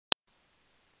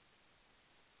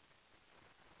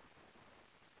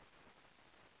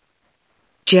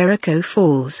Jericho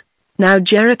falls. Now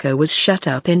Jericho was shut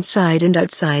up inside and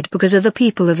outside because of the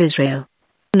people of Israel.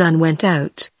 None went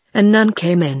out, and none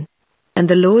came in. And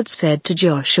the Lord said to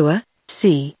Joshua,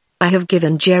 See, I have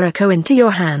given Jericho into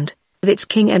your hand, with its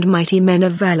king and mighty men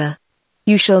of valor.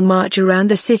 You shall march around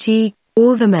the city,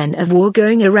 all the men of war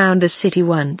going around the city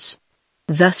once.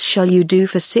 Thus shall you do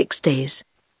for 6 days.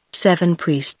 7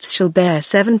 priests shall bear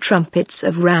 7 trumpets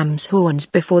of ram's horns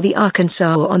before the ark, and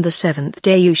so on the 7th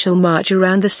day you shall march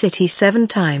around the city 7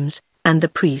 times, and the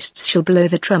priests shall blow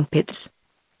the trumpets.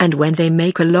 And when they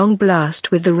make a long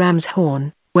blast with the ram's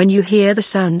horn, when you hear the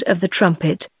sound of the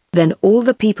trumpet, then all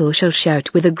the people shall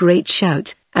shout with a great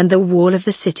shout, and the wall of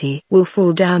the city will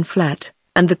fall down flat,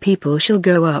 and the people shall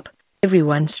go up,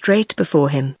 everyone straight before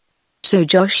him. So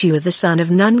Joshua the son of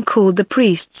Nun called the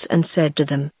priests and said to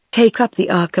them, Take up the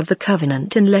ark of the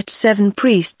covenant, and let 7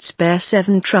 priests bear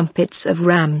 7 trumpets of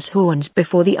ram's horns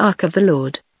before the ark of the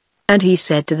Lord. And he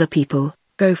said to the people,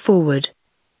 Go forward.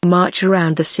 March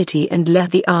around the city and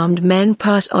let the armed men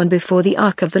pass on before the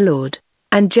ark of the Lord.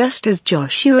 And just as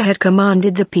Joshua had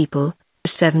commanded the people,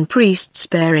 7 priests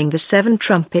bearing the 7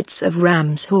 trumpets of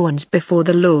ram's horns before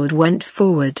the Lord went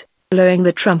forward, blowing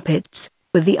the trumpets,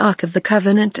 with the ark of the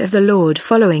covenant of the Lord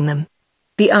following them.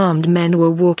 The armed men were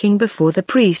walking before the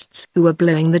priests who were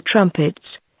blowing the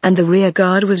trumpets, and the rear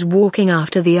guard was walking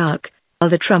after the ark, while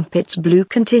the trumpets blew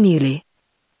continually.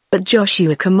 But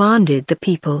Joshua commanded the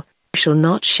people, You shall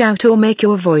not shout or make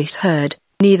your voice heard,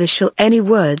 neither shall any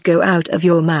word go out of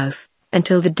your mouth,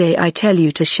 until the day I tell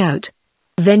you to shout.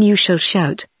 Then you shall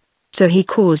shout. So he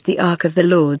caused the ark of the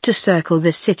Lord to circle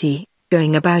the city,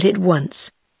 going about it once.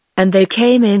 And they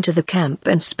came into the camp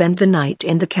and spent the night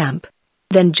in the camp.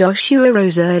 Then Joshua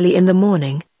rose early in the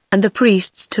morning, and the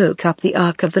priests took up the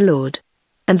ark of the Lord.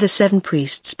 And the 7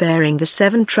 priests bearing the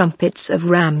 7 trumpets of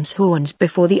ram's horns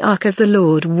before the ark of the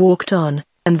Lord walked on,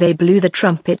 and they blew the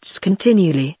trumpets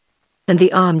continually. And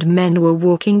the armed men were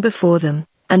walking before them,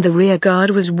 and the rear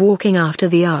guard was walking after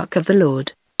the ark of the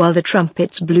Lord, while the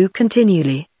trumpets blew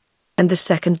continually. And the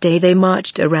 2nd day they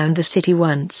marched around the city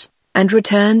once, and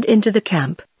returned into the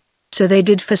camp. So they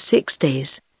did for 6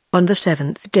 days. On the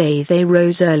 7th day they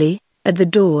rose early, at the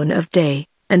dawn of day,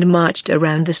 and marched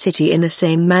around the city in the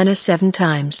same manner 7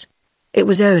 times. It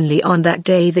was only on that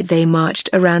day that they marched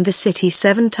around the city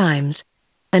 7 times.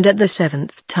 And at the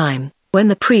 7th time, when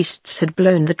the priests had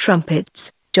blown the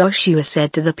trumpets, Joshua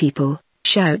said to the people,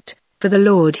 Shout, for the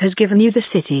Lord has given you the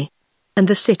city. And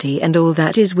the city and all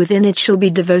that is within it shall be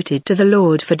devoted to the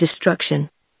Lord for destruction.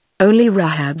 Only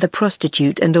Rahab the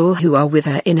prostitute and all who are with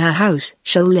her in her house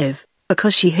shall live,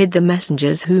 because she hid the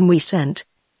messengers whom we sent.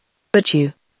 But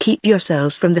you, keep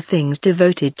yourselves from the things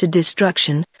devoted to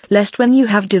destruction, lest when you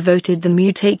have devoted them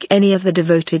you take any of the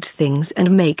devoted things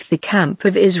and make the camp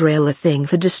of Israel a thing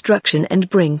for destruction and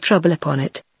bring trouble upon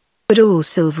it. But all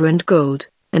silver and gold,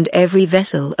 and every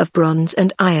vessel of bronze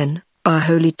and iron, are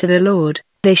holy to the Lord,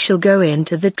 they shall go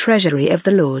into the treasury of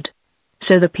the Lord.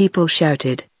 So the people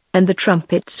shouted, and the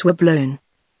trumpets were blown.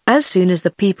 As soon as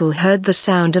the people heard the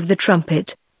sound of the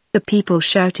trumpet, the people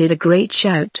shouted a great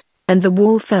shout, and the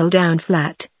wall fell down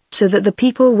flat, so that the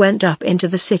people went up into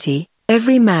the city,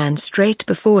 every man straight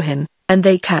before him, and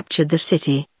they captured the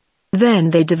city.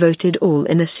 Then they devoted all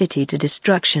in the city to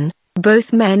destruction,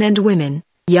 both men and women,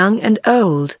 young and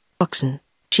old, oxen,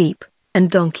 sheep,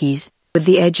 and donkeys, with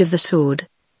the edge of the sword.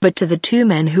 But to the 2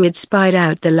 men who had spied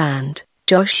out the land,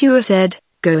 Joshua said,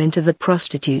 Go into the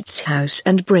prostitute's house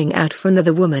and bring out from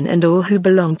the woman and all who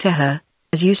belong to her,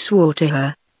 as you swore to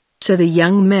her. So the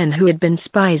young men who had been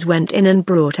spies went in and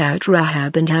brought out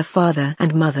Rahab and her father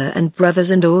and mother and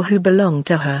brothers and all who belonged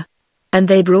to her. And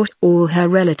they brought all her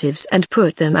relatives and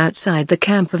put them outside the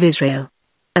camp of Israel.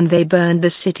 And they burned the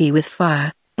city with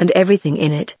fire, and everything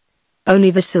in it.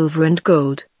 Only the silver and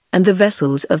gold, and the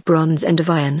vessels of bronze and of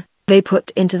iron, they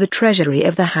put into the treasury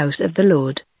of the house of the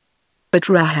Lord. But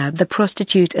Rahab the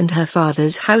prostitute and her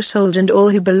father's household and all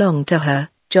who belonged to her,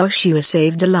 Joshua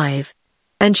saved alive.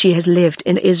 And she has lived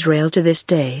in Israel to this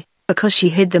day, because she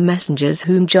hid the messengers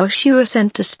whom Joshua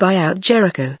sent to spy out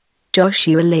Jericho.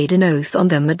 Joshua laid an oath on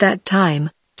them at that time,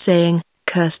 saying,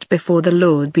 Cursed before the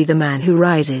Lord be the man who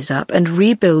rises up and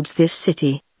rebuilds this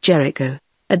city, Jericho.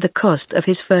 At the cost of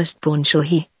his firstborn shall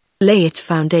he lay its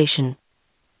foundation.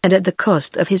 And at the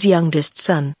cost of his youngest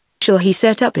son shall he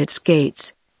set up its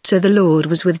gates. So the Lord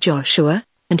was with Joshua,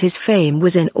 and his fame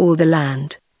was in all the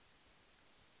land.